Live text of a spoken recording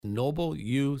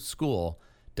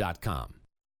nobleuschool.com.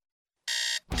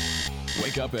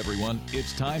 Wake up, everyone.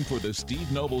 It's time for the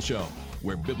Steve Noble Show,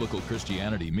 where biblical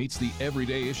Christianity meets the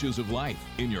everyday issues of life,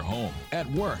 in your home, at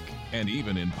work, and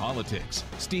even in politics.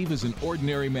 Steve is an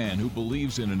ordinary man who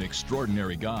believes in an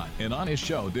extraordinary God, and on his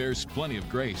show, there's plenty of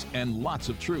grace and lots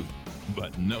of truth,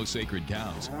 but no sacred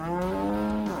cows.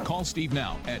 Call Steve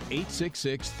now at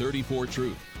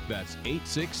 866-34-TRUTH. That's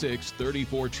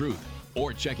 866-34-TRUTH.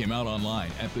 Or check him out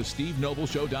online at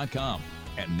thestevenobleshow.com.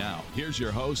 And now, here's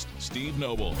your host, Steve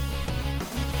Noble.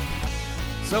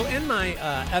 So in my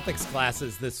ethics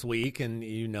classes this week, and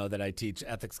you know that I teach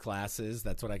ethics classes,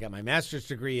 that's what I got my master's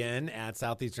degree in at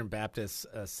Southeastern Baptist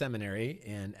Seminary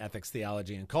in ethics,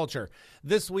 theology, and culture.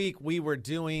 This week, we were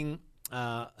doing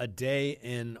a day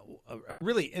in a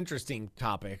really interesting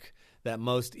topic that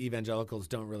most evangelicals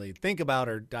don't really think about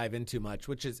or dive into much,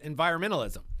 which is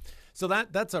environmentalism. So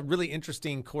that's a really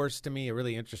interesting course to me, a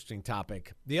really interesting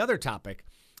topic. The other topic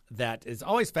that is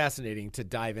always fascinating to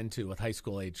dive into with high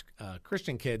school age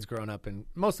Christian kids growing up in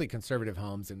mostly conservative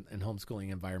homes and homeschooling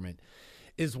environment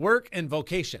is work and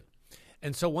vocation.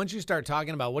 And so once you start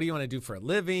talking about what do you want to do for a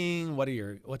living, what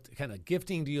kind of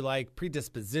gifting do you like,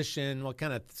 predisposition, what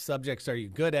kind of subjects are you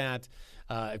good at?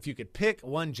 If you could pick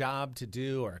one job to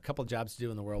do or a couple jobs to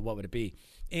do in the world, what would it be?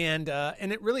 And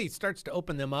it really starts to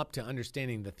open them up to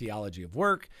understanding the theology of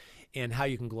work and how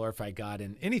you can glorify God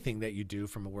in anything that you do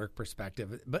from a work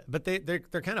perspective. But they're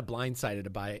kind of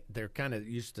blindsided by it. They're kind of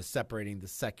used to separating the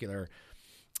secular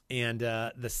and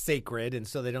the sacred, and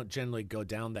so they don't generally go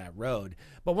down that road.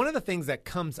 But one of the things that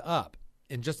comes up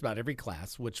in just about every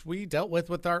class, which we dealt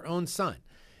with our own son,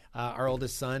 our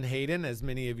oldest son, Hayden, as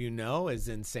many of you know, is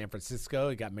in San Francisco.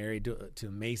 He got married to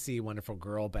Macy, wonderful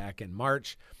girl, back in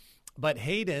March. But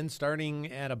Hayden, starting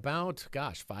at about,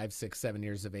 5, 6, 7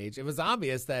 years of age, it was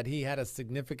obvious that he had a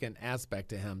significant aspect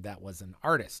to him that was an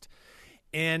artist.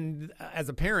 And as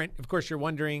a parent, of course, you're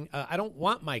wondering, I don't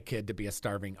want my kid to be a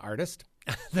starving artist.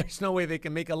 There's no way they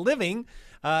can make a living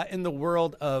in the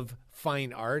world of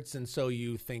fine arts. And so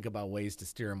you think about ways to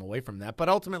steer him away from that. But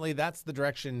ultimately, that's the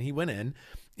direction he went in.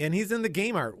 And he's in the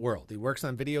game art world. He works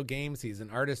on video games. He's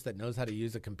an artist that knows how to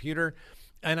use a computer.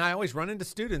 And I always run into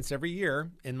students every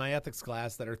year in my ethics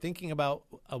class that are thinking about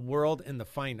a world in the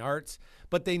fine arts,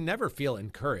 but they never feel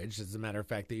encouraged. As a matter of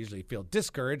fact, they usually feel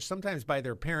discouraged, sometimes by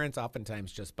their parents,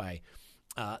 oftentimes just by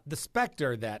the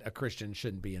specter that a Christian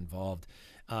shouldn't be involved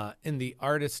in the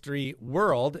artistry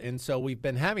world. And so we've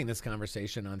been having this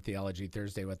conversation on Theology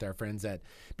Thursday with our friends at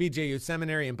BJU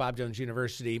Seminary and Bob Jones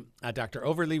University. Dr.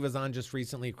 Overly was on just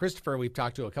recently. Christopher, we've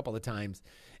talked to a couple of times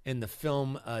in the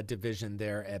film division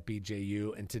there at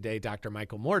BJU. And today, Dr.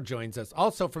 Michael Moore joins us,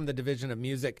 also from the Division of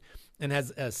Music, and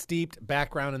has a steeped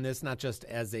background in this, not just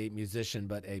as a musician,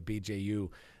 but a BJU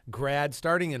grad,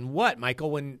 starting in what,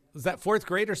 Michael? When was that, fourth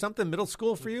grade or something, middle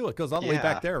school for you? It goes all the way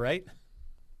back there, right?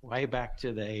 Way back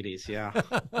to the 80s, yeah.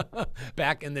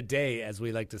 Back in the day, as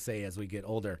we like to say, as we get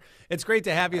older. It's great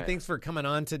to have you. Right. Thanks for coming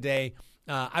on today.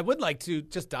 I would like to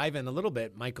just dive in a little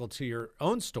bit, Michael, to your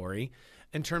own story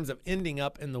in terms of ending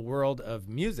up in the world of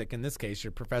music. In this case,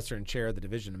 you're professor and chair of the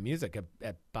Division of Music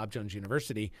at Bob Jones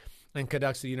University and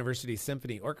conducts the University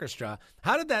Symphony Orchestra.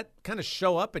 How did that kind of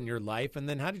show up in your life? And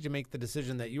then how did you make the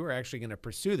decision that you were actually going to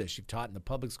pursue this? You've taught in the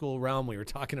public school realm. We were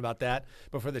talking about that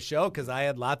before the show because I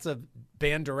had lots of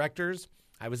band directors.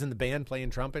 I was in the band playing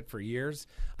trumpet for years.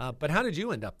 But how did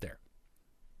you end up there?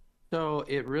 So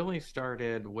it really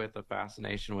started with a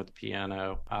fascination with the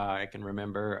piano. I can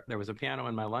remember there was a piano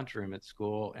in my lunchroom at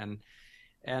school, and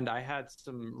I had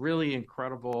some really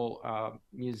incredible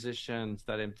musicians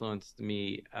that influenced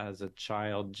me as a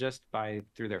child just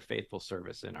through their faithful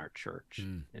service in our church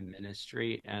and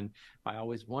ministry. And I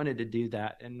always wanted to do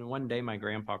that. And one day my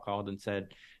grandpa called and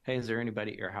said, "Hey, is there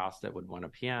anybody at your house that would want a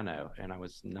piano?" And I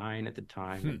was 9 at the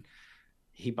time. And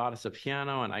he bought us a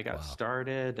piano, and I got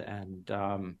started. And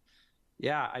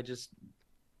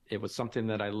it was something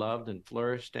that I loved and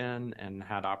flourished in, and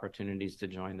had opportunities to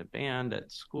join the band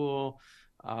at school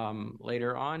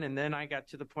later on. And then I got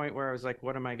to the point where I was like,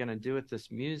 what am I going to do with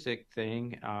this music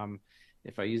thing?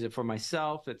 If I use it for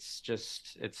myself, it's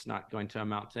not going to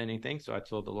amount to anything. So I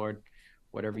told the Lord,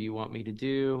 whatever you want me to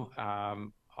do,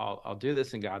 I'll do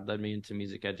this. And God led me into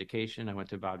music education. I went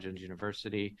to Bob Jones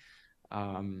University,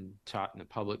 taught in the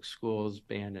public schools,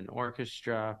 band and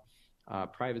orchestra,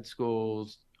 private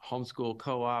schools, homeschool,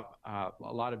 co-op,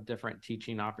 a lot of different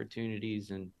teaching opportunities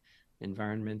and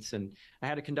environments. And I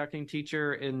had a conducting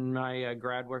teacher in my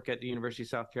grad work at the University of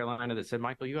South Carolina that said,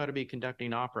 "Michael, you ought to be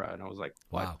conducting opera." And I was like,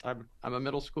 "What? Wow. I'm a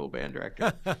middle school band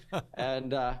director."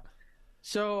 And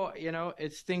So,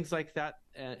 it's things like that.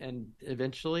 And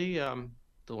eventually, the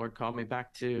Lord called me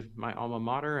back to my alma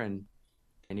mater, and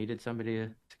I needed somebody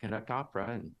to conduct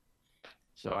opera. And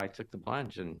so I took the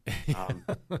plunge, and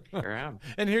here I am.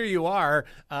 And here you are,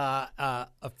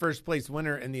 a first place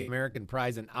winner in the American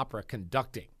Prize in Opera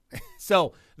Conducting.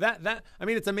 So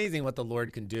it's amazing what the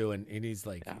Lord can do. And he's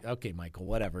like, okay, Michael,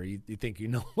 whatever. You think you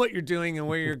know what you're doing and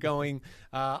where you're going.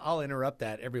 I'll interrupt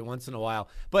that every once in a while.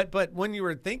 But when you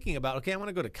were thinking about, okay, I want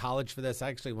to go to college for this, I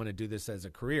actually want to do this as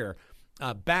a career.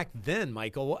 Back then,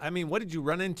 Michael, what did you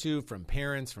run into from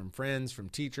parents, from friends, from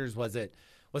teachers?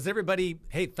 Was everybody,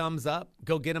 hey, thumbs up,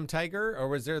 go get him, Tiger? Or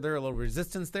was there a little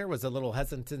resistance there? Was a little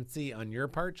hesitancy on your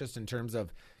part just in terms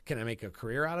of, can I make a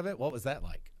career out of it? What was that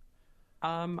like?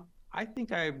 I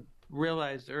think I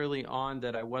realized early on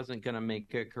that I wasn't going to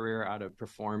make a career out of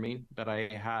performing, but I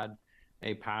had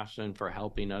a passion for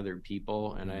helping other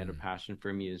people, and I had a passion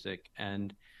for music.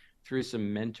 And through some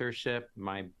mentorship,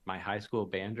 my high school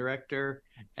band director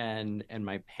and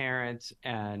my parents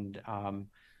and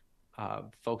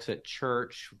folks at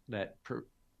church that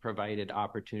provided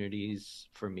opportunities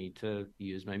for me to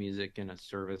use my music in a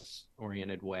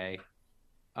service-oriented way.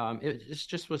 It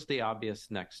just was the obvious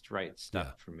next right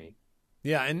step for me.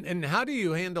 Yeah, and how do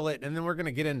you handle it? And then we're going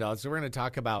to get into it. So we're going to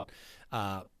talk about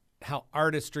how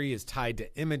artistry is tied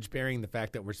to image bearing, the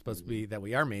fact that we're supposed to be, that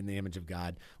we are made in the image of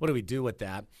God. What do we do with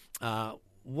that?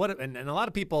 And a lot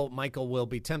of people, Michael, will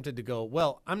be tempted to go,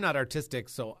 well, I'm not artistic,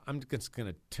 so I'm just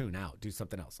going to tune out, do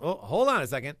something else. Oh, hold on a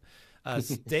second.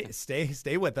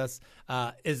 Stay with us.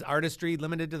 Is artistry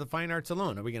limited to the fine arts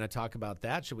alone? Are we going to talk about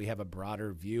that? Should we have a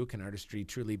broader view? Can artistry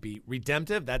truly be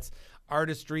redemptive? That's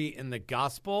artistry in the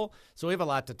gospel. So we have a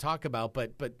lot to talk about.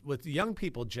 But with young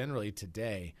people generally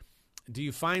today, do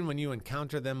you find when you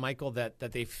encounter them, Michael, that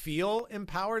they feel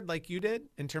empowered like you did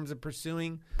in terms of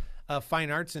pursuing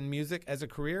fine arts and music as a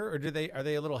career, or are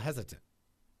they a little hesitant?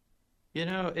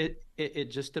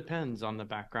 It just depends on the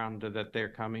background that they're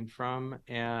coming from.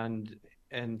 And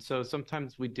so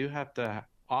sometimes we do have to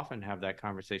often have that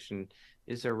conversation.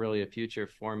 Is there really a future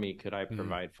for me? Could I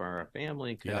provide for our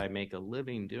family? Could I make a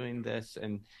living doing this?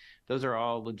 And those are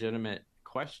all legitimate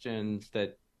questions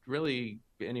that really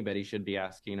anybody should be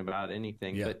asking about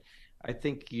anything. Yeah. But I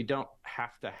think you don't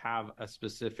have to have a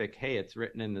specific, hey, it's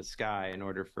written in the sky in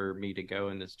order for me to go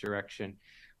in this direction.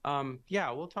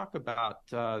 We'll talk about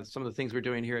some of the things we're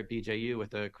doing here at BJU with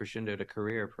the Crescendo to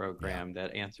Career program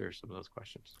that answers some of those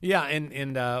questions. Yeah,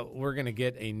 and we're going to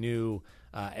get a new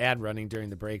ad running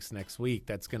during the breaks next week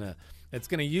that's going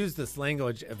to use this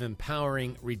language of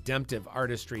empowering redemptive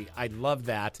artistry. I love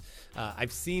that.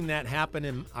 I've seen that happen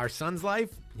in our son's life.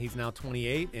 He's now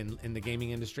 28 in the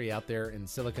gaming industry out there in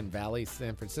Silicon Valley,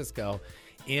 San Francisco.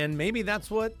 And maybe that's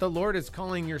what the Lord is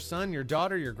calling your son, your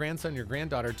daughter, your grandson, your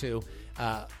granddaughter to.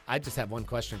 I just have one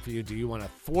question for you. Do you want to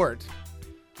thwart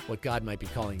what God might be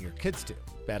calling your kids to?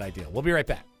 Bad idea. We'll be right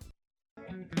back.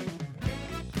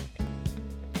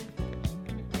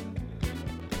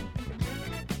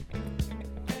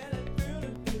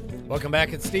 Welcome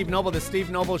back. It's Steve Noble, the Steve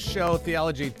Noble Show,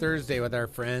 Theology Thursday with our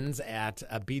friends at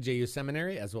BJU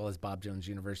Seminary, as well as Bob Jones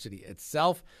University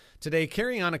itself. Today,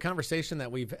 carrying on a conversation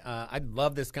that I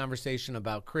love this conversation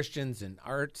about Christians and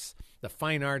arts, the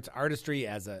fine arts, artistry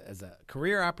as a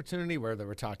career opportunity, whether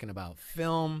we're talking about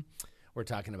film, we're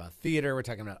talking about theater, we're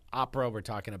talking about opera, we're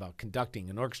talking about conducting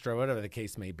an orchestra, whatever the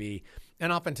case may be.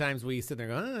 And oftentimes we sit there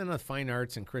going, fine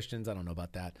arts and Christians, I don't know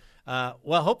about that.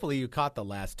 Well, hopefully you caught the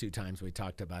last two times we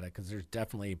talked about it, because there's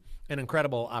definitely an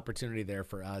incredible opportunity there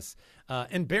for us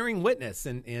and bearing witness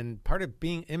and part of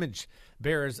being image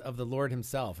bearers of the Lord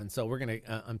himself. And so we're going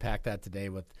to unpack that today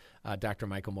with Dr.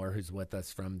 Michael Moore, who's with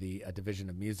us from the Division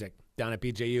of Music down at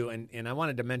BJU. And I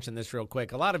wanted to mention this real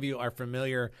quick. A lot of you are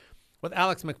familiar with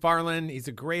Alex McFarland. He's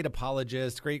a great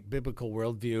apologist, great biblical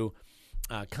worldview,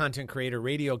 content creator,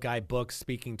 radio guy, books,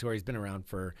 speaking tour. He's been around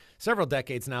for several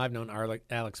decades now. I've known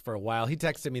Alex for a while. He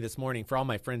texted me this morning for all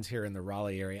my friends here in the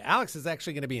Raleigh area. Alex is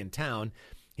actually going to be in town.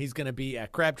 He's going to be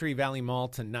at Crabtree Valley Mall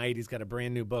tonight. He's got a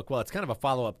brand new book. Well, it's kind of a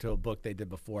follow-up to a book they did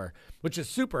before, which is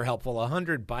super helpful,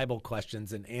 100 Bible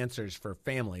questions and answers for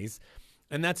families.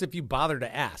 And that's if you bother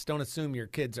to ask. Don't assume your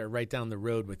kids are right down the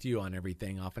road with you on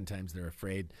everything. Oftentimes they're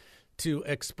afraid to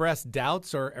express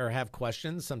doubts or have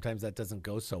questions. Sometimes that doesn't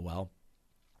go so well.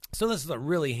 So this is a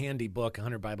really handy book,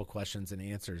 100 Bible questions and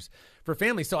answers for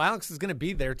families. So Alex is going to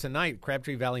be there tonight,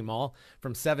 Crabtree Valley Mall,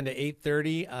 from 7 to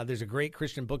 8:30. There's a great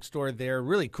Christian bookstore there,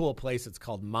 really cool place. It's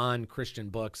called Mon Christian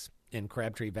Books. in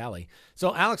Crabtree Valley.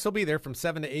 So Alex will be there from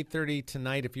 7 to 8:30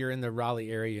 tonight. If you're in the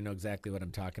Raleigh area, you know exactly what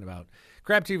I'm talking about.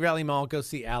 Crabtree Valley Mall, go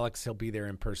see Alex. He'll be there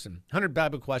in person. 100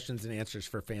 Bible questions and answers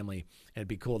for family. And it'd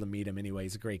be cool to meet him anyway.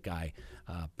 He's a great guy.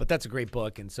 But that's a great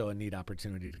book, and so a neat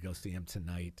opportunity to go see him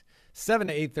tonight. 7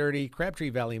 to 8:30, Crabtree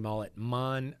Valley Mall at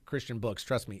Mon Christian Books.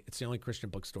 Trust me, it's the only Christian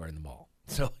bookstore in the mall.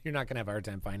 So you're not going to have a hard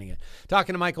time finding it.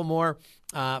 Talking to Michael Moore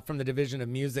from the Division of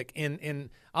Music. And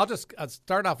I'll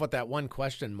start off with that one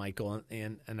question, Michael,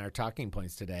 and our talking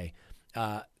points today.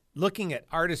 Looking at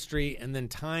artistry and then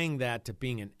tying that to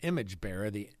being an image bearer,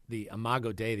 the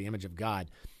Imago Dei, the image of God.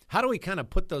 How do we kind of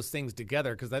put those things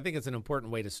together? Because I think it's an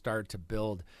important way to start to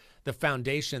build the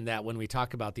foundation that when we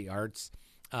talk about the arts,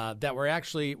 that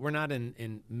we're not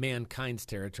in mankind's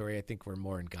territory. I think we're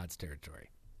more in God's territory.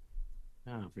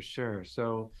 Yeah, for sure.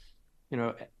 So,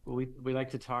 we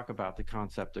like to talk about the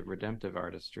concept of redemptive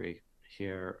artistry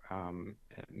here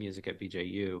at Music at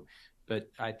BJU,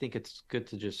 but I think it's good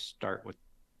to just start with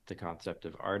the concept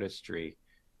of artistry.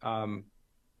 And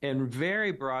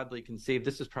very broadly conceived,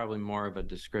 this is probably more of a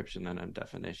description than a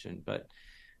definition, but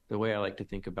the way I like to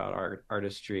think about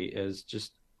artistry is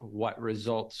just what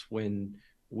results when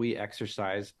we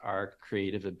exercise our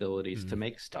creative abilities to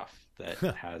make stuff that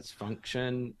has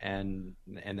function and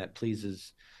that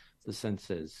pleases the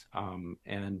senses.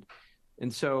 And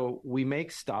so we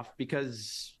make stuff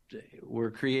because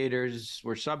we're creators,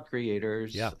 we're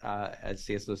sub-creators, as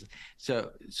C.S. Lewis.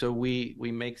 So we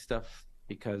make stuff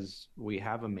because we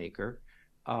have a maker,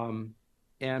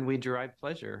 and we derive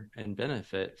pleasure and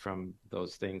benefit from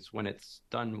those things when it's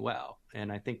done well.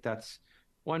 And I think that's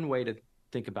one way to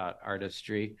think about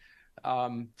artistry.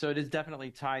 So it is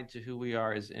definitely tied to who we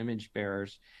are as image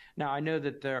bearers. Now, I know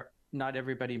that not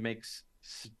everybody makes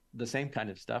the same kind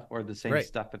of stuff or the same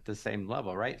stuff at the same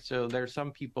level, right? So there's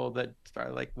some people that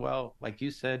are like, well, like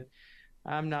you said,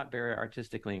 I'm not very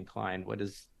artistically inclined. What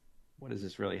does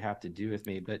this really have to do with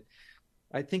me? But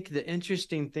I think the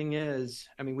interesting thing is,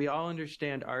 we all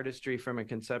understand artistry from a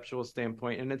conceptual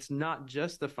standpoint, and it's not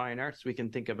just the fine arts. We can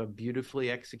think of a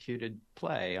beautifully executed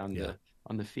play on the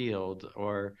field,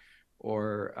 or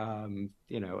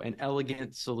an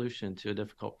elegant solution to a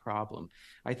difficult problem.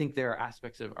 I think there are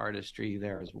aspects of artistry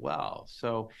there as well.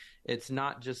 So it's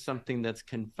not just something that's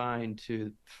confined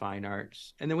to fine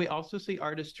arts. And then we also see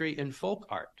artistry in folk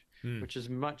art, which is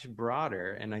much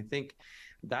broader. And I think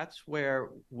that's where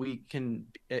it can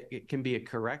be a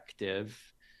corrective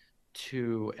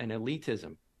to an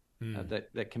elitism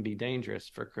that can be dangerous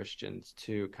for Christians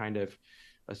to kind of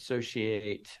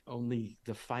associate only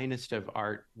the finest of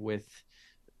art with,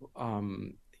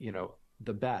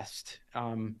 the best.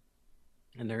 And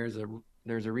there's a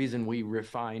reason we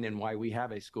refine and why we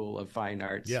have a school of fine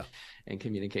arts and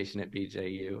communication at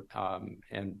BJU.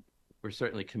 And we're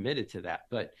certainly committed to that.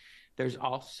 But there's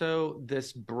also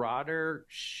this broader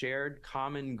shared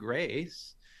common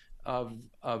grace of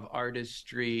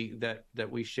artistry that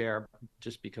we share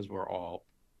just because we're all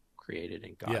created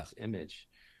in God's image.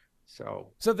 I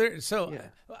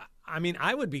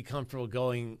would be comfortable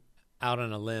going out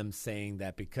on a limb saying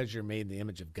that because you're made in the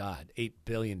image of God, 8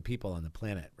 billion people on the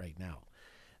planet right now,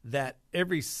 that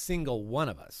every single one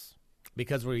of us,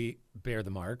 because we bear the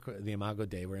mark, the Imago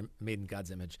Dei, we're made in God's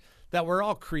image, that we're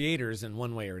all creators in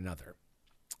one way or another.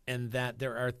 And that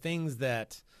there are things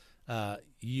that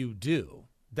you do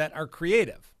that are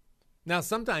creative. Now,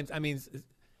 sometimes,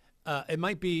 it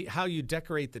might be how you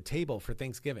decorate the table for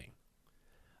Thanksgiving.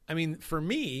 For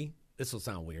me, this will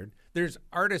sound weird, there's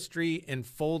artistry in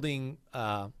folding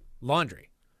laundry.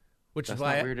 That's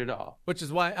not weird at all. Which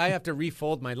is why I have to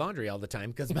refold my laundry all the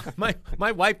time, because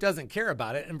my wife doesn't care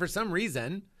about it. And for some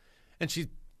reason, and she's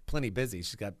plenty busy,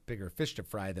 she's got bigger fish to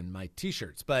fry than my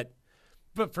T-shirts. But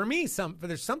for me,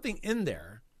 there's something in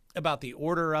there about the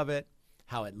order of it,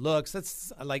 how it looks.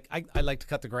 I like to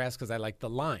cut the grass because I like the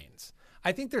lines.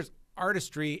 I think there's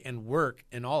artistry and work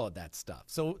and all of that stuff.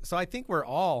 So I think we're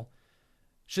all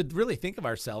should really think of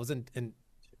ourselves and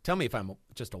tell me if I'm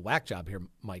just a whack job here,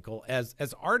 Michael, as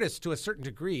artists to a certain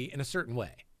degree in a certain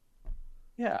way.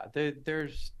 Yeah,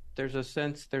 there's a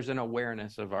sense, there's an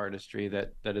awareness of artistry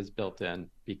that is built in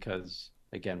because,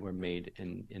 again, we're made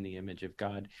in the image of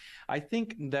God. I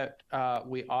think that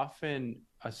we often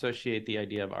associate the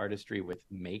idea of artistry with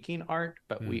making art,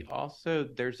 but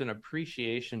there's an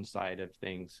appreciation side of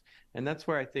things. And that's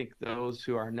where I think those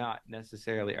who are not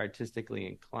necessarily artistically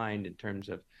inclined in terms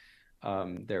of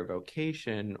their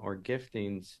vocation or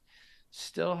giftings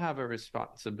still have a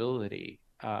responsibility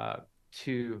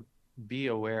to be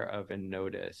aware of and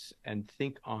notice and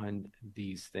think on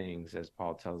these things, as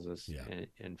Paul tells us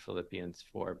in Philippians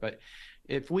 4. But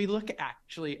if we look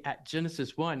actually at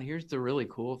Genesis 1, here's the really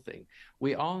cool thing.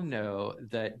 We all know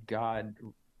that God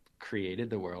created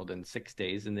the world in 6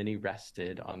 days, and then he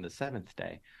rested on the seventh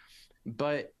day.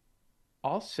 But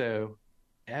also,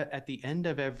 at the end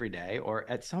of every day, or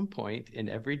at some point in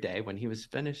every day, when he was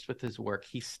finished with his work,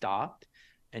 he stopped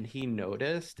and he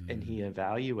noticed and he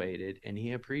evaluated and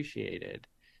he appreciated.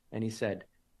 And he said,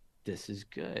 this is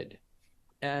good.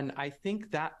 And I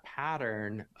think that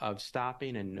pattern of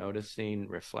stopping and noticing,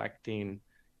 reflecting,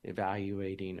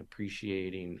 evaluating,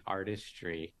 appreciating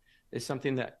artistry is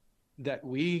something that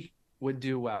we would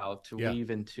do well to weave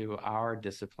into our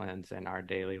disciplines and our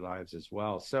daily lives as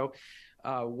well. So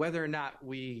whether or not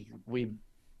we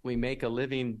make a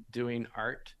living doing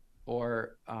art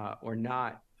or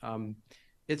not,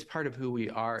 it's part of who we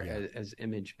are as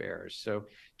image bearers. So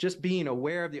just being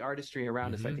aware of the artistry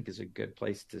around us, I think, is a good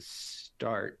place to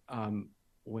start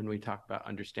when we talk about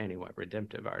understanding what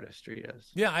redemptive artistry is.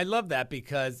 Yeah, I love that,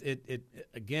 because it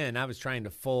again, I was trying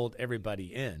to fold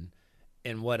everybody in,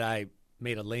 and what I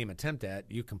made a lame attempt at,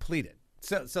 you completed.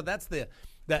 So that's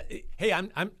hey,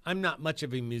 I'm not much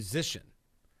of a musician.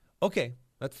 Okay,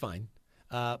 that's fine.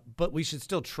 But we should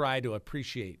still try to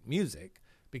appreciate music,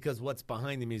 because what's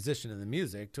behind the musician and the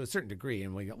music, to a certain degree,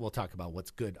 and we'll talk about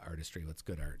what's good artistry, what's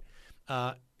good art,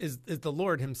 is the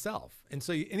Lord himself. And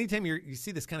so anytime you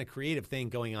see this kind of creative thing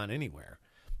going on anywhere,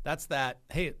 that's that,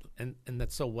 hey, and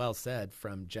that's so well said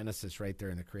from Genesis right there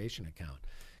in the creation account.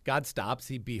 God stops,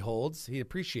 he beholds, he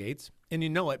appreciates, and you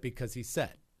know it because he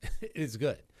said it is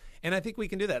good. And I think we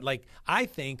can do that. Like, I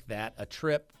think that a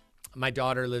trip, my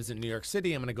daughter lives in New York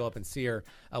City. I'm going to go up and see her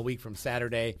a week from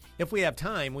Saturday. If we have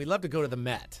time, we love to go to the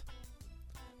Met,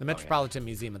 the Metropolitan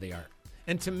Museum of the Art.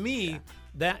 And to me,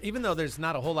 that even though there's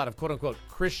not a whole lot of quote-unquote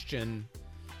Christian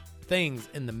things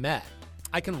in the Met,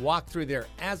 I can walk through there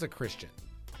as a Christian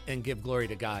and give glory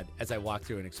to God as I walk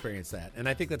through and experience that. And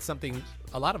I think that's something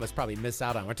a lot of us probably miss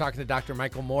out on. We're talking to Dr.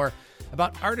 Michael Moore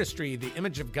about artistry, the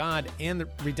image of God, and the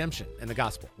redemption and the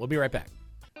gospel. We'll be right back.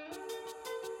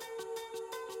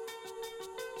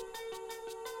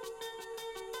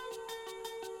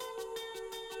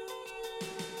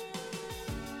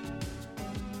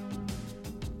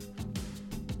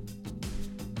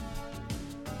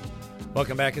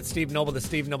 Welcome back. It's Steve Noble, the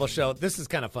Steve Noble Show. This is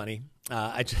kind of funny.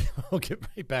 I'll get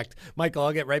right back. Michael,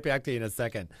 I'll get right back to you in a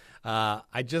second.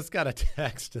 I just got a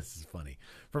text. This is funny.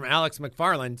 From Alex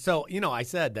McFarland. So, I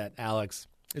said that Alex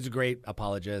is a great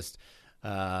apologist,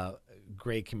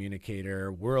 great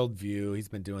communicator, worldview. He's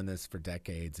been doing this for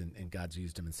decades, and God's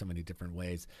used him in so many different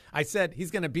ways. I said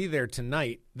he's going to be there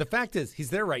tonight. The fact is,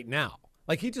 he's there right now.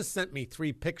 Like, he just sent me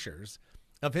 3 pictures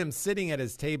of him sitting at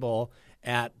his table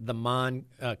at the Mon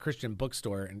Christian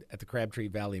bookstore at the Crabtree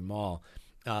Valley Mall.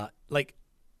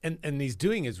 And he's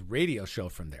doing his radio show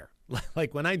from there.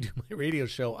 Like, when I do my radio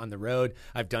show on the road,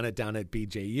 I've done it down at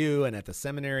BJU and at the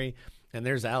seminary, and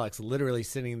there's Alex literally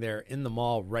sitting there in the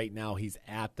mall right now. He's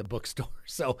at the bookstore.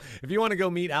 So if you want to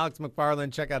go meet Alex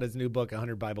McFarland, check out his new book,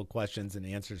 100 Bible Questions and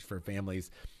Answers for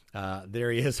Families.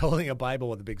 There he is holding a Bible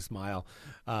with a big smile,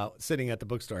 sitting at the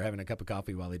bookstore having a cup of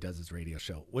coffee while he does his radio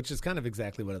show, which is kind of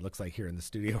exactly what it looks like here in the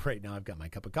studio right now. I've got my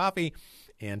cup of coffee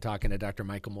and talking to Dr.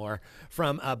 Michael Moore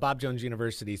from Bob Jones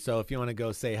University. So if you want to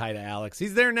go say hi to Alex,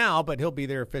 he's there now, but he'll be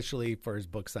there officially for his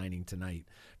book signing tonight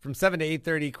from 7 to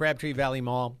 8:30, Crabtree Valley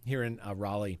Mall here in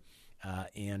Raleigh.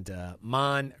 And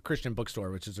Mon Christian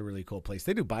Bookstore, which is a really cool place.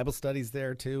 They do Bible studies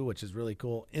there too, which is really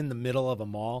cool, in the middle of a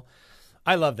mall.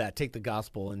 I love that. Take the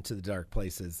gospel into the dark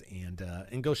places and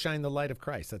go shine the light of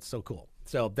Christ. That's so cool.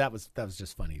 So that was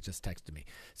just funny. Just texted me.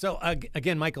 So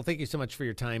again, Michael, thank you so much for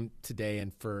your time today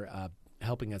and for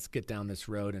helping us get down this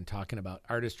road and talking about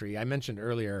artistry. I mentioned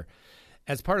earlier,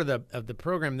 as part of the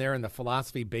program there and the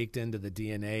philosophy baked into the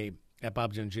DNA at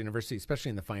Bob Jones University, especially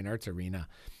in the fine arts arena,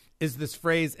 is this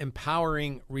phrase,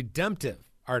 empowering redemptive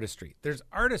artistry. There's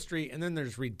artistry and then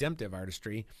there's redemptive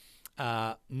artistry.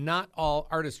 Not all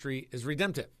artistry is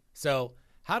redemptive. So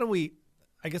how do we,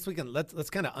 I guess we can, let's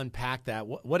kind of unpack that.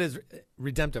 What is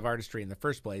redemptive artistry in the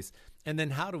first place? And then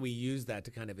how do we use that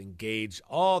to kind of engage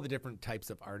all the different types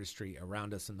of artistry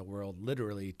around us in the world,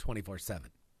 literally 24/7?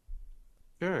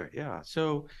 Sure. Yeah.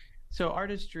 So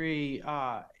artistry,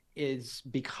 is,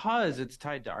 because it's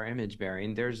tied to our image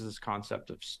bearing, there's this concept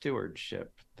of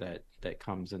stewardship that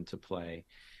comes into play.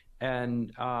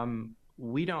 And,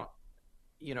 we don't,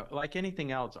 like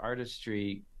anything else,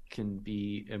 artistry can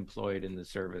be employed in the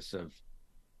service of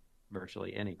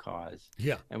virtually any cause.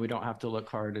 Yeah. And we don't have to look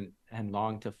hard and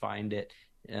long to find it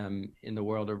in the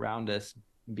world around us.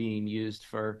 being used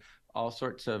for all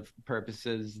sorts of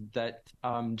purposes that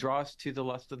draw us to the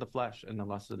lust of the flesh and the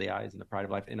lust of the eyes and the pride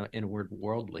of life, in a word,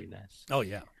 worldliness. Oh,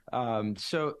 yeah.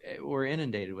 So we're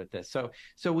inundated with this.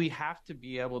 So we have to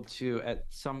be able to, at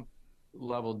some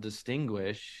level,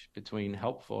 distinguish between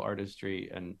helpful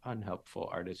artistry and unhelpful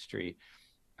artistry.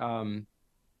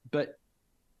 But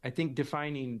I think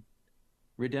defining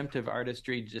redemptive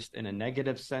artistry just in a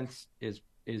negative sense is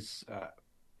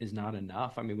not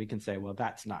enough. I mean, we can say, well,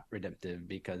 that's not redemptive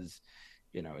because,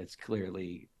 it's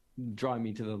clearly drawing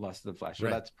me to the lust of the flesh, or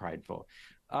right. That's prideful.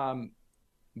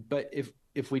 But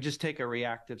if we just take a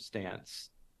reactive stance,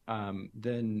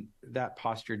 then that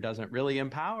posture doesn't really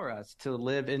empower us to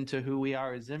live into who we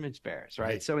are as image bearers,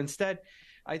 right? So instead,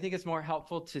 I think it's more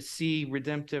helpful to see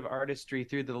redemptive artistry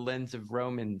through the lens of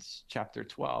Romans chapter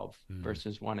 12,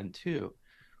 verses 1 and 2,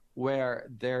 where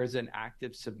there's an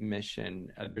active submission.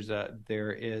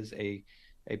 There is a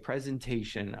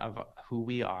presentation of who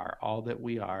we are, all that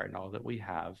we are and all that we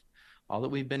have, all that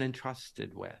we've been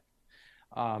entrusted with,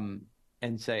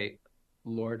 and say,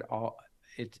 Lord,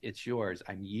 it's yours.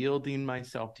 I'm yielding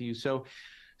myself to you. So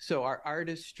our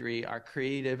artistry, our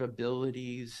creative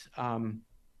abilities,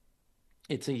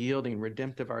 it's a yielding.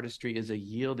 Redemptive artistry is a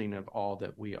yielding of all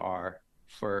that we are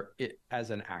for it as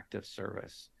an act of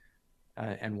service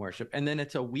and worship. And then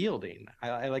it's a wielding.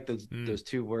 I like those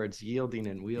two words, yielding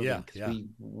and wielding, because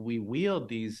we wield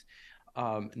these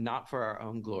not for our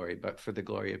own glory, but for the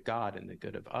glory of God and the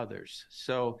good of others.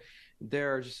 So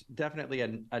there's definitely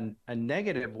a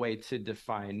negative way to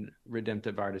define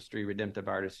redemptive artistry. Redemptive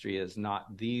artistry is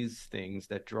not these things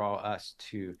that draw us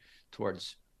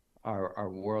towards our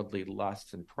worldly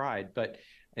lusts and pride, but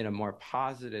in a more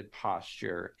positive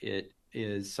posture, it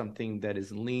is something that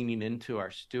is leaning into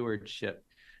our stewardship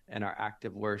and our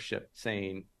active worship,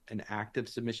 saying an active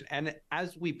submission. And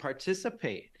as we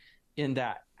participate in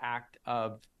that act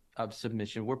of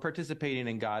submission, we're participating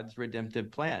in God's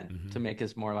redemptive plan to make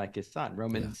us more like his son.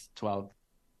 Romans 12,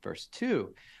 verse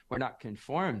 2, we're not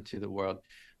conformed to the world,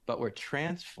 but we're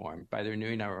transformed by the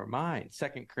renewing of our mind.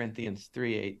 2 Corinthians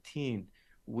 3:18,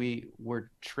 we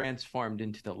were transformed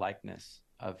into the likeness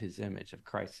of his image, of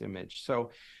Christ's image. So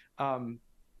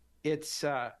that's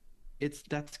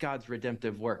God's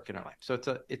redemptive work in our life. So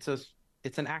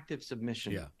it's an active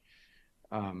submission.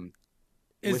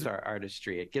 With our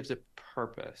artistry, it gives it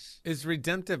purpose. Is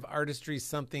redemptive artistry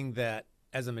something that,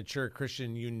 as a mature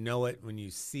Christian, you know it when you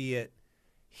see it,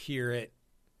 hear it,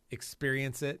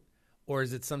 experience it, or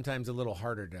is it sometimes a little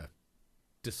harder to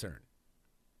discern?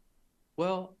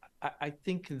 Well, I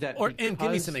think that, and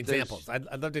give me some examples.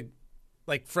 I'd love to,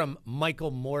 like from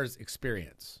Michael Moore's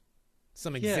experience,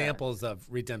 some examples of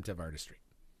redemptive artistry.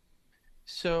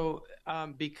 So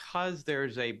because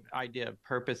there's a idea of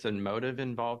purpose and motive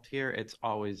involved here, it's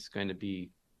always going to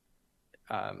be,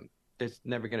 it's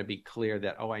never going to be clear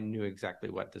that, I knew exactly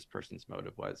what this person's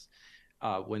motive was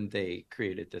when they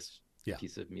created this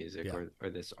piece of music or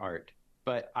this art.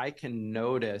 But I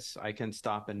can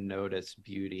stop and notice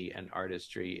beauty and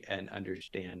artistry and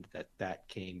understand that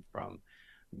came from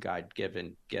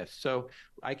God-given gifts. So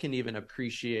I can even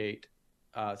appreciate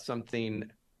something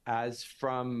as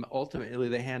from ultimately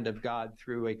the hand of God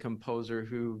through a composer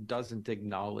who doesn't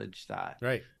acknowledge that,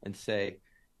 right? And say,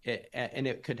 and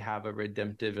it could have a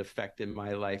redemptive effect in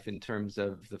my life in terms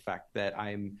of the fact that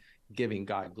I'm giving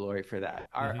God glory for that.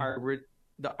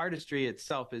 The artistry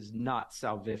itself is not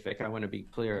salvific. I want to be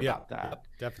clear about that.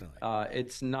 Definitely.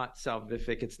 It's not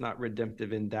salvific. It's not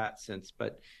redemptive in that sense,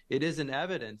 but it is an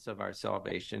evidence of our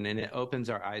salvation, and it opens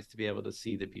our eyes to be able to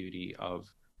see the beauty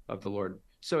of the Lord.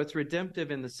 So it's redemptive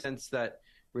in the sense that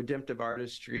redemptive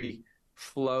artistry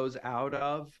flows out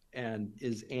of and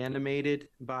is animated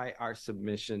by our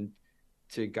submission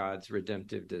to God's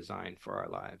redemptive design for our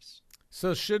lives.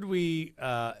 So should we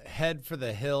head for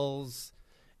the hills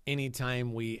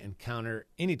anytime we encounter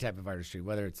any type of artistry,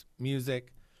 whether it's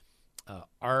music,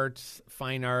 arts,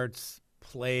 fine arts,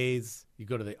 plays, you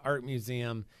go to the art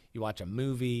museum, you watch a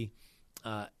movie,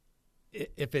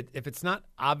 if it's not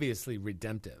obviously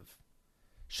redemptive,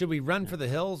 should we run for the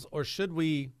hills, or should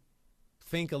we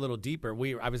think a little deeper?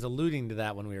 I was alluding to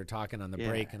that when we were talking on the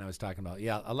break, and I was talking about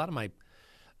a lot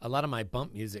of my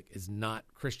bump music is not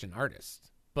Christian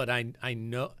artists, but I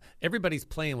know everybody's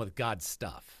playing with God's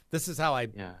stuff. This is how I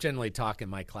generally talk in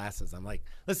my classes. I'm like,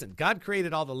 listen, God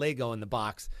created all the Lego in the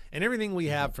box, and everything we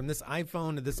have, from this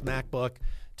iPhone to this MacBook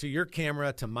to your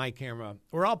camera to my camera,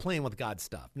 we're all playing with God's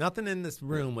stuff. Nothing in this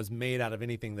room was made out of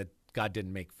anything that God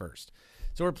didn't make first.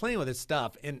 So we're playing with his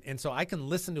stuff, and so I can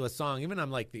listen to a song, even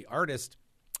I'm like the artist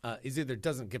is either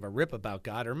doesn't give a rip about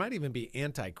God or might even be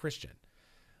anti-Christian.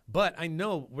 but I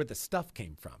know where the stuff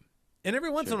came from. And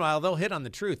every once in a while, they'll hit on the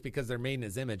truth because they're made in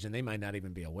his image and they might not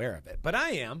even be aware of it. But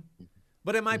I am.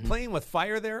 But am I playing with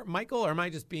fire there, Michael, or am I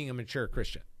just being a mature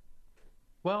Christian?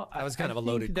 Well, that was kind of a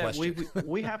loaded question.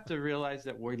 we have to realize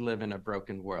that we live in a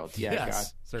broken world. Yeah, yes,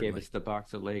 God certainly gave us the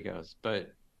box of Legos,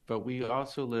 but we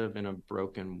also live in a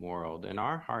broken world, and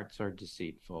our hearts are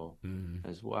deceitful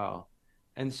as well.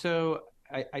 And so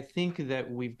I think that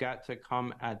we've got to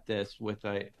come at this with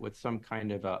some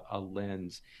kind of a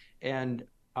lens. And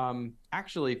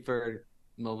actually, for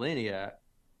millennia,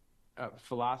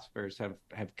 philosophers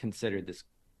have considered this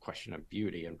question of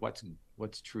beauty and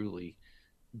what's truly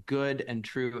good and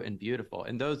true and beautiful.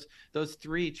 And those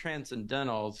three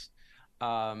transcendentals,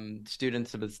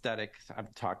 students of aesthetics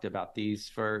have talked about these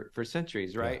for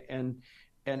centuries, right? Yeah.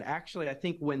 And actually, I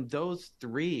think when those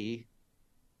three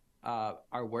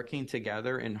are working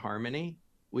together in harmony,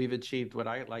 we've achieved what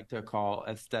I like to call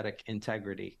aesthetic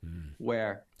integrity,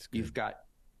 where you've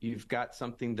got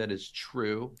something that is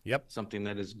true, something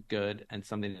that is good, and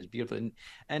something that is beautiful.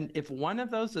 And if one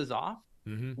of those is off,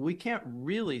 we can't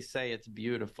really say it's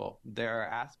beautiful. There are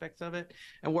aspects of it,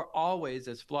 and we're always,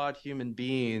 as flawed human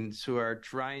beings who are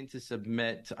trying to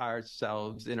submit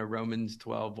ourselves in a Romans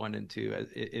 12, 1 and 2,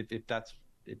 if that's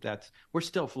we're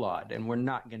still flawed, and we're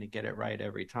not going to get it right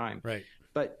every time. Right.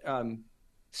 But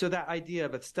so that idea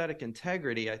of aesthetic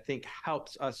integrity, I think,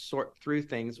 helps us sort through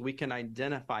things. We can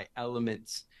identify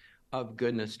elements of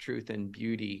goodness, truth, and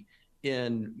beauty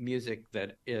in music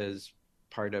that is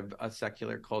part of a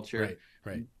secular culture.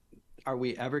 Right. Are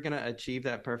we ever going to achieve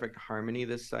that perfect harmony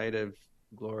this side of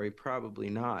glory? Probably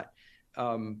not.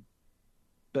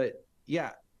 But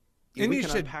yeah, and we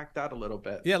can unpack that a little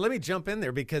bit. Yeah, let me jump in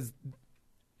there, because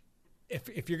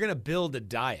if you're going to build a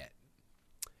diet,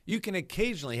 you can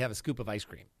occasionally have a scoop of ice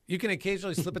cream. You can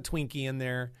occasionally slip a Twinkie in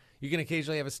there. You can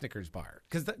occasionally have a Snickers bar,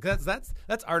 because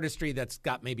that's artistry that's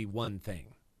got maybe one thing.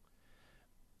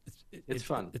 It's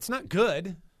fun. It's not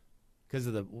good because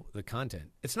of the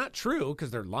content. It's not true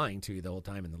because they're lying to you the whole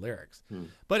time in the lyrics.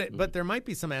 But there might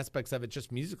be some aspects of it,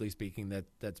 just musically speaking,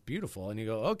 that's beautiful. And you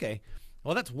go, okay,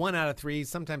 well, that's 1 out of 3.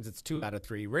 Sometimes it's 2 out of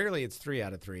 3. Rarely it's 3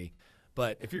 out of 3.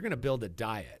 But if you're going to build a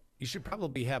diet, you should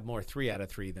probably have more 3 out of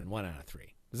 3 than 1 out of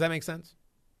 3. Does that make sense?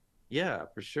 Yeah,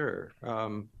 for sure.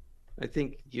 I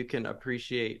think you can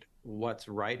appreciate what's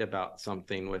right about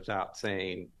something without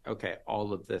saying, okay,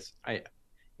 all of this, I'm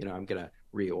going to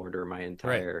reorder my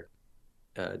entire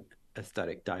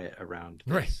aesthetic diet around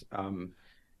this. Right.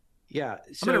 Yeah.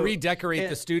 So, I'm going to redecorate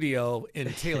the studio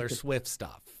in Taylor Swift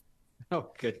stuff.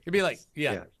 Oh, good. You'd be like,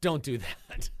 don't do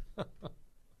that.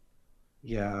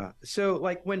 Yeah. So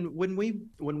like when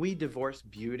we divorce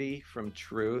beauty from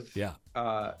truth,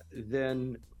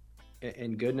 then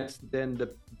and goodness, then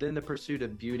the pursuit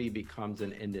of beauty becomes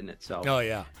an end in itself. Oh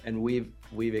yeah. And we've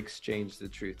exchanged the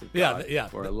truth of God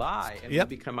for a lie, and we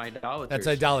become idolaters. That's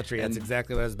idolatry. That's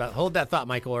exactly what I was about. Hold that thought,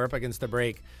 Michael. We're up against the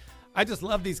break. I just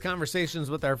love these conversations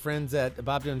with our friends at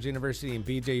Bob Jones University and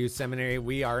BJU Seminary.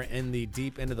 We are in the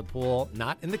deep end of the pool,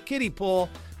 not in the kiddie pool,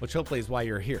 which hopefully is why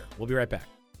you're here. We'll be right back.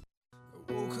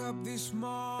 I woke up this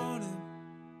morning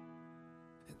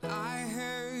and I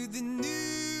heard the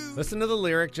news. Listen to the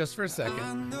lyric just for a second.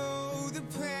 I know the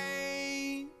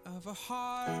pain of a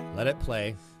heart. Let it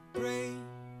play. Break.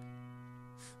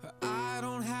 I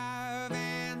don't have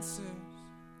answers.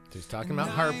 He's talking about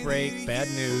heartbreak, bad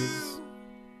news.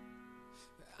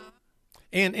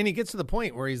 And he gets to the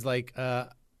point where he's like,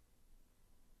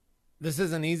 this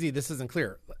isn't easy, this isn't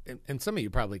clear. And some of you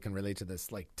probably can relate to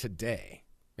this, like today.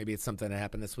 Maybe it's something that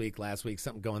happened this week, last week,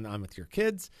 something going on with your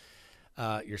kids,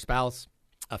 your spouse,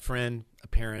 a friend, a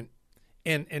parent,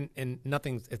 and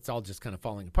nothing's, it's all just kind of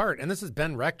falling apart. And this is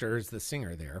Ben Rector, who's the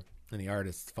singer there and the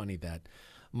artist. It's funny that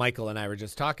Michael and I were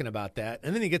just talking about that.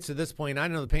 And then he gets to this point, I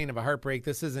know the pain of a heartbreak,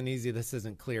 this isn't easy, this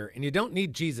isn't clear. And you don't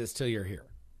need Jesus till you're here.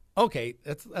 Okay,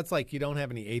 that's like you don't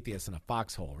have any atheists in a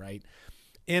foxhole, right?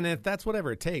 And if that's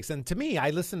whatever it takes. And to me, I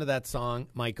listened to that song,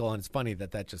 Michael, and it's funny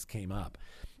that just came up.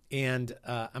 And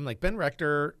I'm like, Ben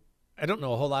Rector, I don't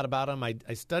know a whole lot about him.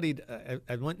 I studied,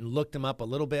 I went and looked him up a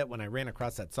little bit when I ran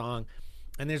across that song.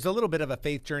 And there's a little bit of a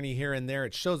faith journey here and there.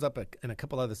 It shows up in a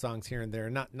couple other songs here and there.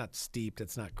 Not steeped.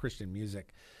 It's not Christian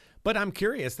music. But I'm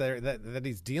curious that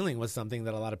he's dealing with something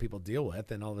that a lot of people deal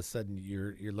with, and all of a sudden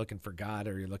you're looking for God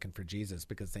or you're looking for Jesus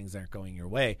because things aren't going your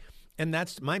way. And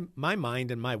that's my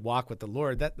mind and my walk with the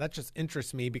Lord. That just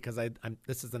interests me because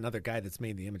this is another guy that's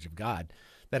made in the image of God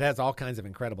that has all kinds of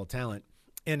incredible talent.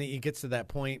 And he gets to that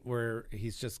point where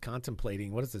he's just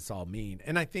contemplating, what does this all mean?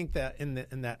 And I think that in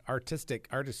that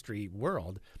artistry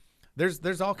world,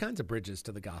 there's all kinds of bridges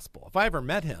to the gospel. If I ever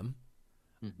met him,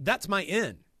 that's my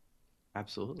in.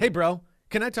 Absolutely. Hey, bro,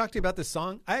 can I talk to you about this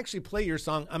song? I actually play your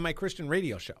song on my Christian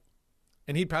radio show.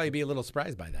 And he'd probably be a little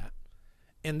surprised by that.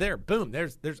 And there, boom,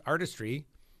 there's Artistry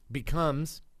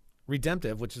becomes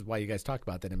redemptive, which is why you guys talk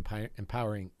about that,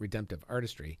 empowering redemptive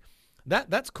artistry.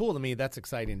 That's cool to me. That's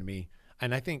exciting to me.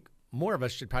 And I think more of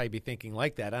us should probably be thinking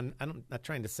like that. I'm not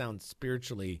trying to sound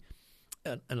spiritually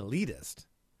an elitist,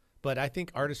 but I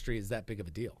think artistry is that big of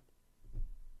a deal.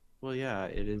 Well, yeah,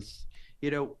 it is.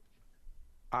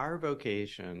 Our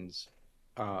vocations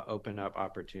open up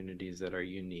opportunities that are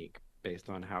unique based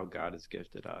on how God has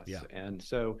gifted us. Yeah. And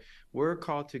so we're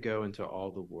called to go into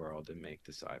all the world and make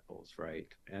disciples, right?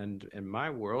 And my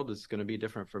world is going to be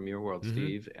different from your world,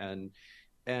 Steve. And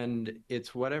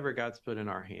it's whatever God's put in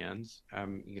our hands.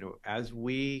 As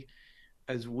we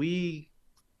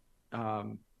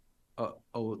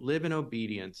live in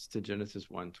obedience to Genesis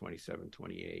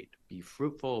 1:27-28, be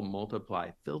fruitful, multiply,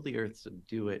 fill the earth,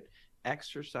 subdue it,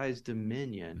 exercise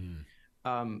dominion.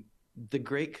 The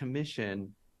Great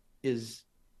Commission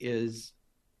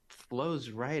flows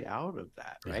right out of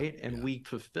that, right? And we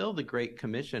fulfill the Great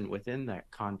Commission within that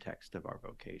context of our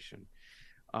vocation.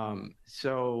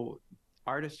 So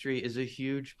artistry is a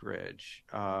huge bridge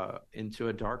into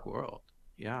a dark world.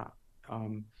 Yeah.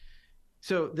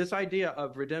 So this idea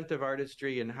of redemptive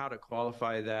artistry and how to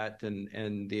qualify that,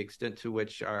 and the extent to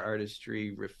which our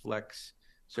artistry reflects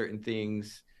certain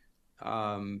things,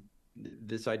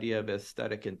 this idea of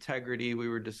aesthetic integrity we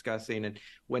were discussing, and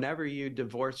whenever you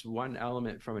divorce one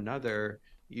element from another,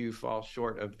 you fall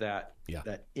short of that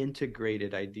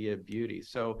integrated idea of beauty.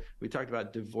 So we talked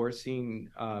about divorcing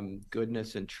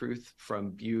goodness and truth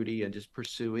from beauty and just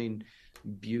pursuing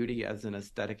beauty as an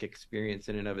aesthetic experience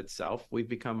in and of itself. We've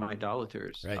become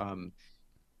idolaters. Right.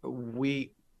 The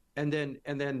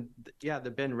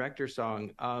Ben Rector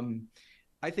song.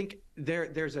 I think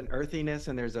there's an earthiness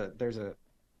and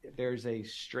there's a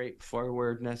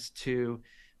straightforwardness to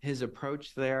his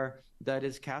approach there that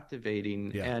is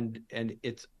captivating. And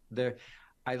it's there.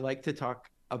 I like to talk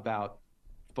about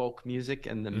folk music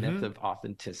and the myth of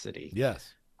authenticity.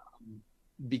 Yes.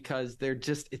 Because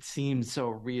it seems so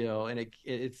real, and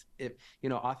it's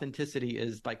authenticity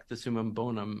is like the summum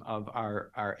bonum of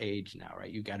our age now,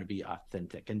 right? You got to be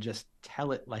authentic and just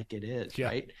tell it like it is,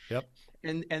 right? Yep.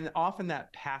 And often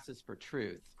that passes for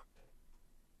truth.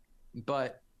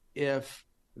 But if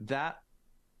that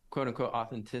quote unquote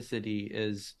authenticity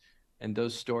is, and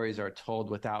those stories are told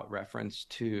without reference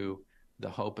to the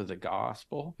hope of the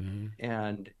gospel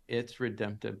and its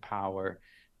redemptive power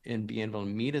in being able to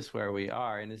meet us where we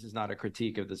are, and this is not a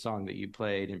critique of the song that you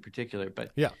played in particular,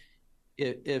 but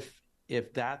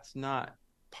if that's not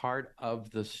part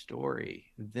of the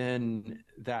story, then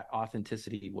that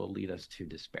authenticity will lead us to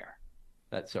despair,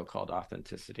 that so-called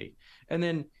authenticity. And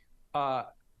then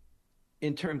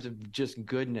in terms of just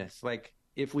goodness, like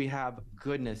if we have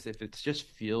goodness, if it just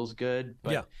feels good,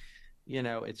 but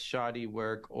it's shoddy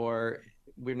work, or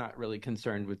we're not really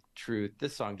concerned with truth,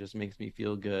 this song just makes me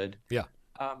feel good.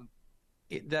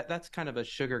 That's kind of a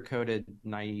sugar-coated,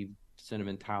 naive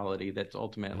sentimentality that's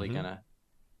ultimately going to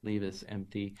leave us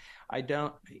empty. I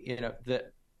don't,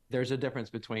 there's a difference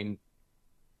between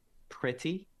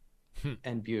pretty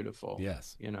and beautiful.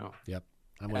 Yes. Yep.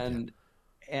 I'm with you.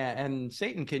 And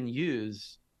Satan can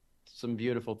use some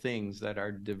beautiful things that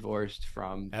are divorced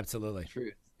from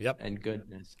truth. Yep. And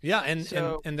goodness. Yeah,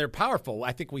 and they're powerful.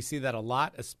 I think we see that a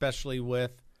lot, especially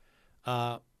with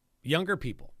younger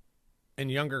people and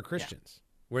younger Christians,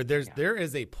 where there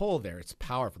is a pull there. It's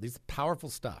powerful. These powerful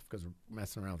stuff, because we're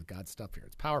messing around with God's stuff here.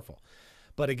 It's powerful.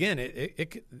 But again, they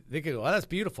could go, well, that's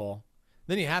beautiful.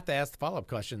 Then you have to ask the follow-up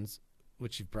questions,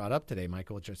 which you've brought up today,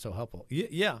 Michael, which are so helpful.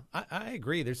 Yeah, I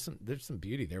agree. There's some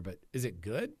beauty there, but is it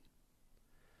good?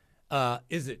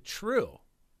 Is it true?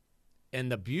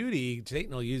 And the beauty,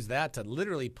 Satan will use that to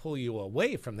literally pull you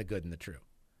away from the good and the true.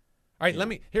 All right, let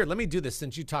me do this,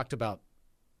 since you talked about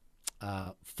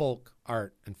folk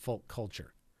art and folk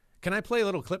culture. Can I play a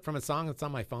little clip from a song that's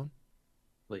on my phone?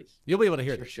 Please. You'll be able to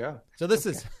hear this. Sure. So this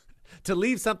is To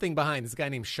Leave Something Behind. This guy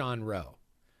named Sean Rowe.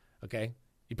 Okay?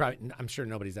 I'm sure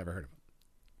nobody's ever heard of him.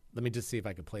 Let me just see if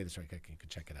I can play this right quick. You can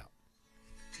check it out.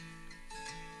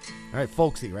 All right,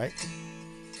 folksy, right?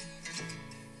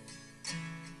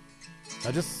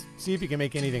 Now just see if you can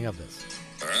make anything of this.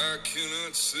 I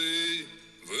cannot say,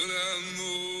 but I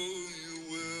know you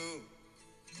will.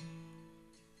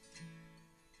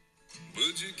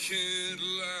 But you can't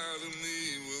lie to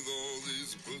me with all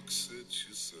these books that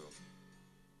you sell.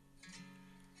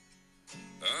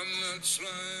 I'm not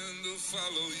trying to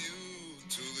follow you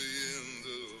to the end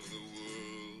of the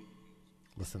world.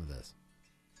 Listen to this.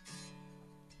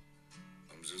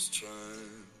 I'm just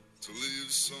trying to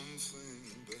leave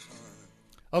something behind.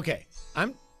 Okay,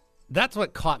 that's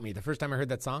what caught me the first time I heard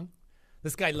that song.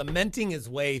 This guy lamenting his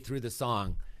way through the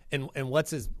song, and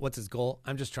what's his goal?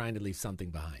 I'm just trying to leave something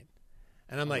behind.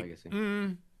 And I'm like,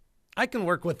 I can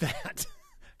work with that.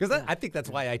 Because I think that's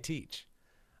why I teach.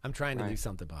 I'm trying to leave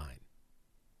something behind.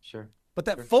 Sure. But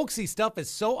that folksy stuff is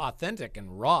so authentic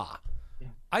and raw. Yeah.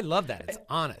 I love that. It's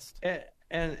honest.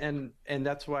 And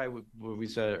that's why what we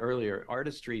said earlier,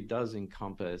 artistry does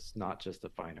encompass not just the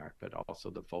fine art, but also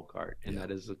the folk art. And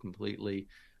that is a completely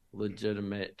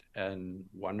legitimate and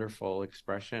wonderful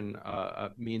expression,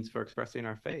 means for expressing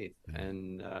our faith.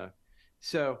 And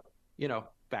so,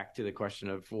 back to the question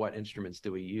of what instruments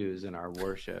do we use in our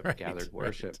worship, gathered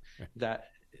worship, that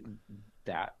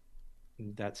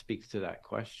speaks to that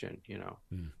question,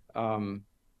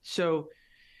 So,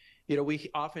 we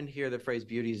often hear the phrase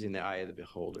 "beauty is in the eye of the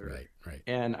beholder," right.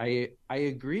 And I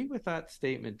agree with that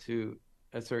statement to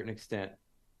a certain extent,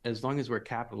 as long as we're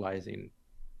capitalizing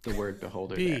the word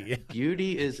beholder.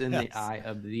 Beauty is in the eye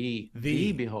of the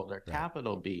beholder,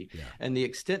 capital B. Yeah. And the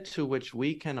extent to which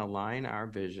we can align our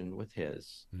vision with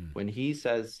his, when he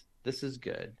says this is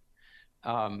good,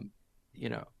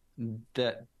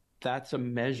 that's a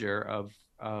measure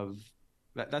of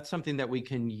that's something that we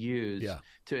can use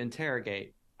to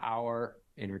interrogate our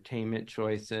entertainment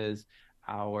choices,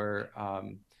 our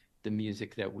the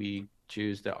music that we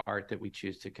choose, the art that we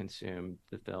choose to consume,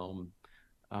 the film.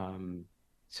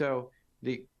 So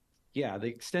the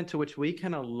extent to which we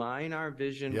can align our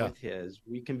vision with his,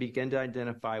 we can begin to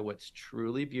identify what's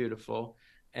truly beautiful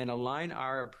and align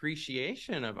our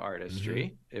appreciation of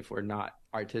artistry, if we're not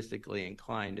artistically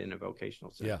inclined in a vocational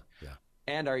sense,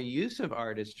 and our use of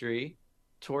artistry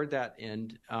toward that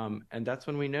end. And that's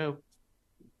when we know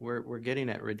we're getting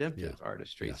at redemptive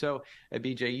artistry. Yeah. So at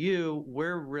BJU,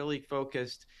 we're really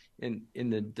focused in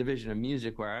the division of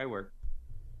music where I work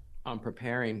on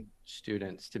preparing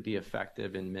students to be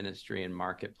effective in ministry and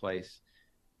marketplace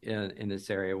in this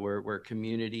area. We're a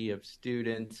community of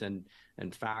students and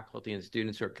faculty and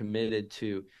students who are committed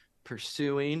to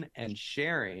pursuing and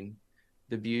sharing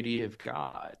the beauty of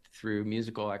God through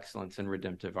musical excellence and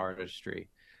redemptive artistry.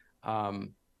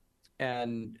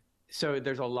 And so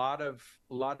there's a lot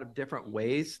of different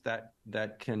ways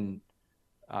that can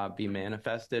be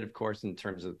manifested, of course, in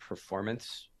terms of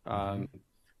performance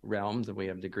realms, and we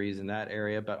have degrees in that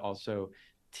area, but also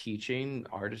teaching.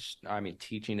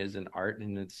 Teaching is an art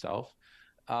in itself,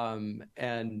 and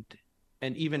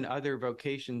even other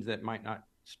vocations that might not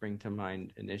spring to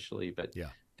mind initially, but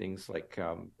things like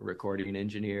recording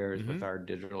engineers with our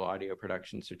digital audio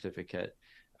production certificate,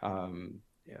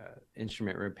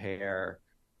 instrument repair,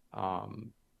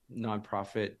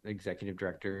 nonprofit executive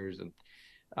directors,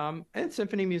 and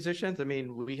symphony musicians. I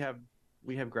mean, we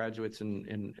have graduates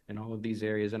in all of these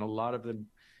areas, and a lot of them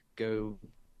go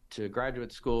to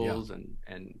graduate schools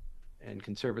and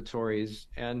conservatories,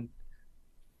 and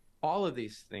all of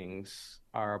these things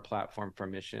are a platform for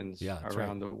missions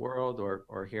around the world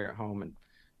or here at home.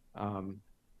 And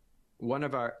one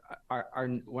of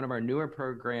our newer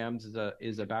programs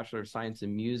is a Bachelor of Science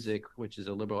in Music, which is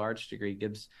a liberal arts degree,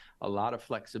 gives a lot of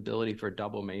flexibility for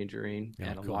double majoring,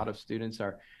 and a lot of students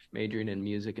are majoring in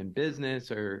music and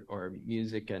business or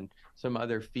music and some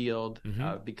other field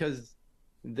because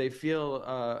they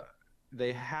feel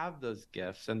they have those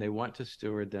gifts and they want to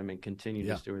steward them and continue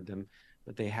to steward them,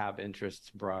 but they have interests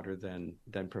broader than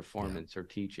performance or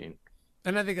teaching.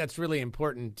 And I think that's really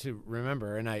important to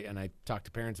remember. And I talk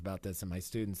to parents about this and my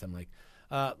students. I'm like,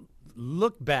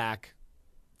 look back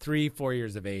 3-4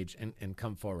 years of age and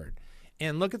come forward.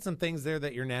 And look at some things there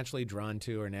that you're naturally drawn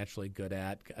to or naturally good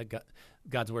at.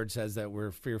 God's word says that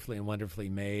we're fearfully and wonderfully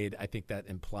made. I think that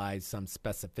implies some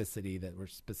specificity that we're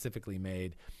specifically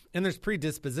made. And there's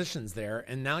predispositions there,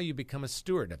 and now you become a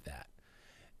steward of that.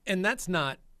 And that's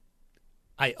not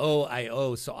I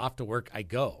owe, so off to work I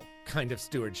go kind of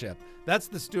stewardship. That's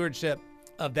the stewardship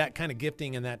of that kind of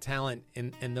gifting and that talent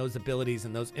and those abilities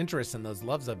and those interests and those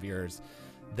loves of yours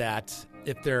that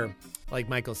if they're, like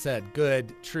Michael said,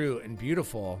 good, true, and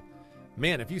beautiful,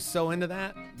 man, if you sow into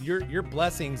that, your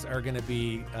blessings are going to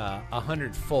be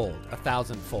 100-fold,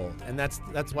 1,000-fold. And that's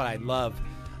what I love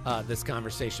this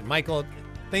conversation. Michael,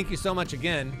 thank you so much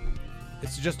again.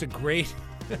 It's just a great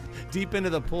deep into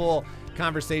the pool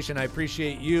conversation. I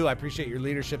appreciate you. I appreciate your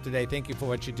leadership today. Thank you for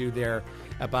what you do there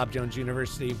at Bob Jones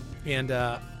University. And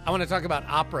I want to talk about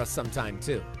opera sometime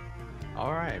too.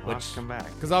 All right, well, come back.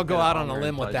 Because I'll go out on a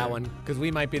limb with that one, because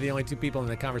we might be the only two people in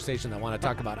the conversation that want to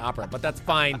talk about opera, but that's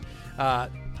fine.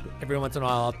 every once in a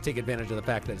while, I'll take advantage of the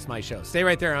fact that it's my show. Stay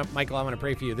right there, Michael. I want to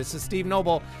pray for you. This is Steve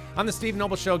Noble on the Steve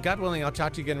Noble Show. God willing, I'll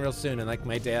talk to you again real soon. And like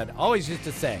my dad always used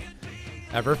to say,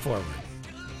 ever forward.